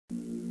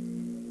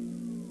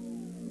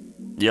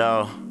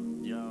Yo,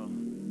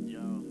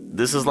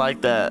 this is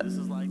like that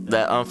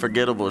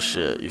unforgettable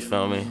shit, you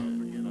feel me?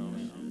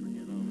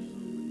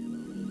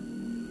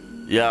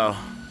 Yo.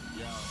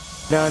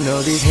 I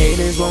know these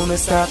haters wanna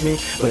stop me,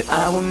 but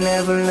I will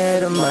never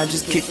let them. I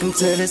just kick them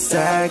to the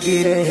side,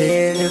 get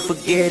ahead and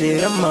forget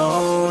it. I'm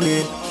on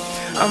it,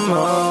 I'm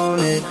on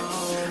it,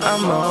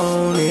 I'm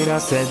on it. I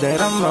said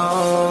that I'm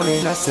on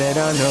it. I said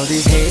I know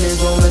these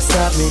haters wanna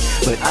stop me,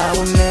 but I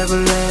will never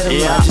let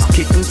them. I just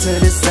kick them to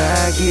the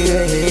side, get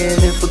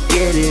ahead and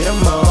forget it.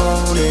 I'm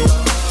on it,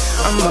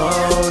 I'm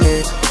on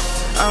it,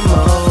 I'm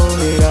on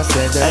it. I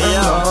said that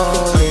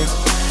I'm on it.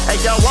 Hey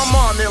yo, I'm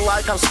on it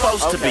like I'm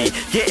supposed to be,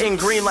 getting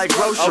green like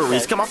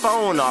groceries. Cut my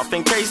phone off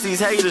in case these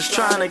haters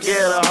trying to get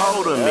a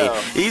hold of me.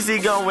 Easy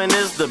going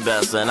is the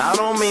best, and I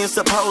don't mean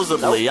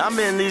supposedly. I'm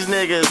in these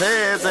niggas'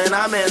 heads and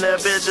I'm in their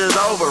bitches'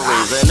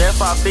 ovaries. And if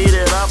I beat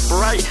it up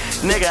right,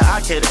 nigga, I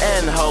could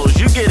end hoes.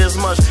 You get as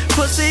much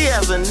pussy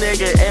as a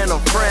nigga in a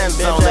friend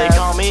zone. They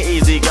call me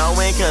easy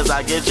going cause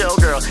I get your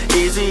girl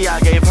easy. I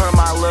gave her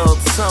my little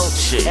tone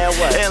shit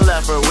and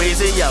left her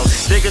wheezy. Yo,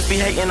 niggas be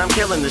hating, I'm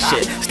killing the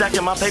shit.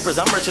 Stacking my papers,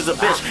 I'm rich as a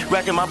bitch.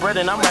 Racking my bread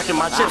and I'm racking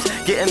my chips.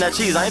 Getting that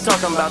cheese, I ain't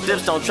talking about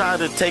dips. Don't try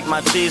to take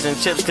my cheese and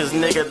chips, cause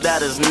nigga,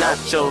 that is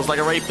nachos. Like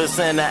a rapist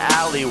in the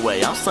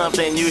alleyway, I'm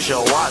something you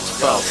should watch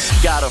for.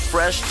 Got a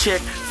fresh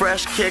chick,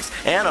 fresh kicks,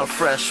 and a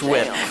fresh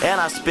whip. And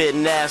I spit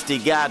nasty,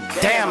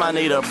 goddamn, I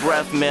need a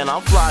breath, man.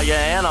 I'm flyer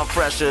and I'm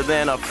fresher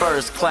than a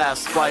first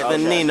class flight. The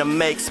need to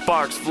make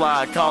sparks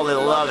fly, call it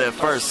love at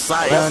first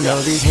sight. I know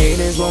these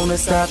haters wanna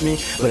stop me,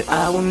 but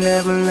I will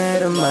never let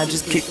them. I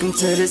just kick them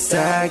to the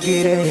side,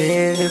 get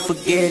ahead and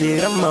forget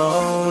it. I'm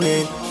on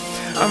it,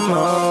 I'm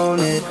on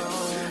it,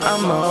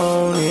 I'm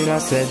on it. I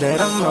said that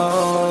I'm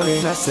on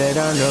it. I said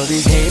I know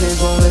these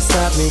haters wanna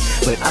stop me,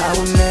 but I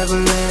will never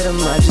let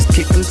them. I just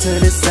kick them to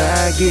the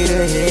side, get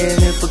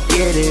ahead and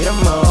forget it.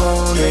 I'm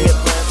on it,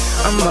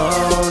 I'm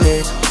on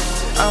it,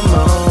 I'm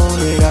on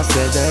it. I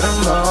said that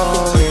I'm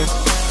on it.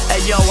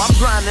 Hey yo, I'm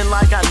grinding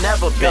like I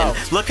never been.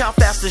 Look how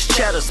fast this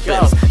cheddar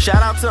spins.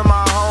 Shout out to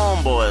my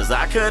homeboys,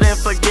 I couldn't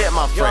forget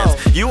my friends.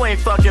 You ain't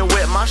fucking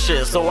with my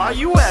shit, so why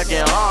you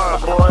acting hard,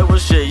 boy? Well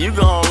shit, you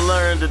gon'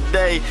 learn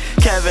today,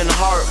 Kevin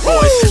Hart,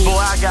 boy. Boy,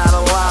 I got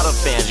a lot of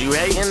fans. You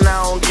hating,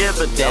 I don't give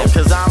a damn,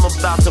 cause I'm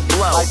about to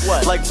blow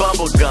like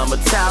bubblegum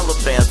or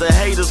Taliban. The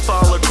haters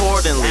fall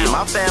accordingly,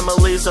 my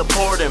family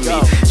supporting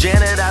me.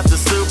 Janet at the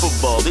Super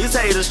Bowl, these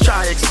haters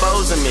try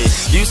exposing me.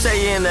 You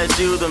saying that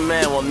you the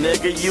man, well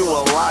nigga, you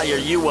a liar.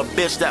 You a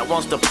bitch that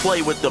wants to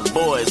play with the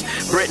boys,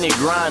 Brittany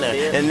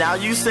Griner, and now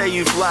you say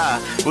you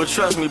fly. Well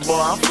trust me boy,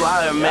 I'm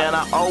flyer, man.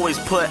 I always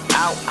put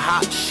out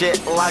hot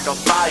shit like a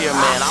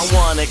fireman. I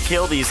wanna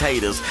kill these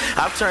haters,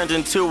 I've turned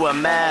into a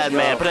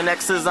madman. Putting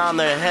X's on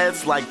their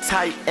heads like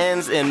tight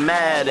ends in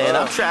Madden.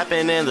 I'm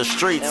trapping in the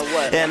streets,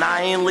 and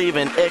I ain't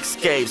leaving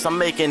escapes. I'm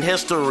making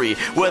history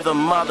with a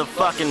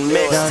motherfucking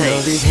mixtape. I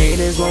know these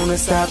haters wanna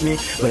stop me,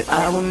 but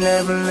I will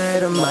never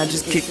let them. I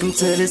just kick them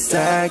to the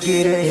side,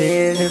 get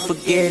ahead and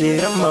forget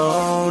it. I'm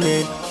on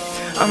it,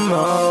 I'm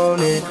on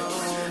it,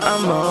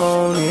 I'm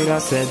on it. I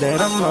said that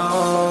I'm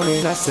on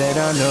it. I said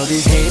I know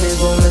these haters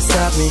wanna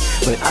stop me,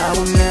 but I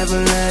will never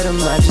let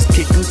them. I just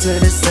kick them to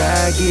the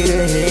side, get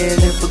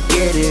ahead and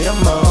forget it.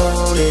 I'm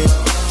on it,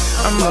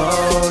 I'm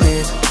on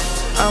it,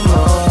 I'm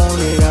on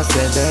it. I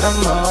said that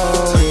I'm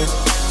on it.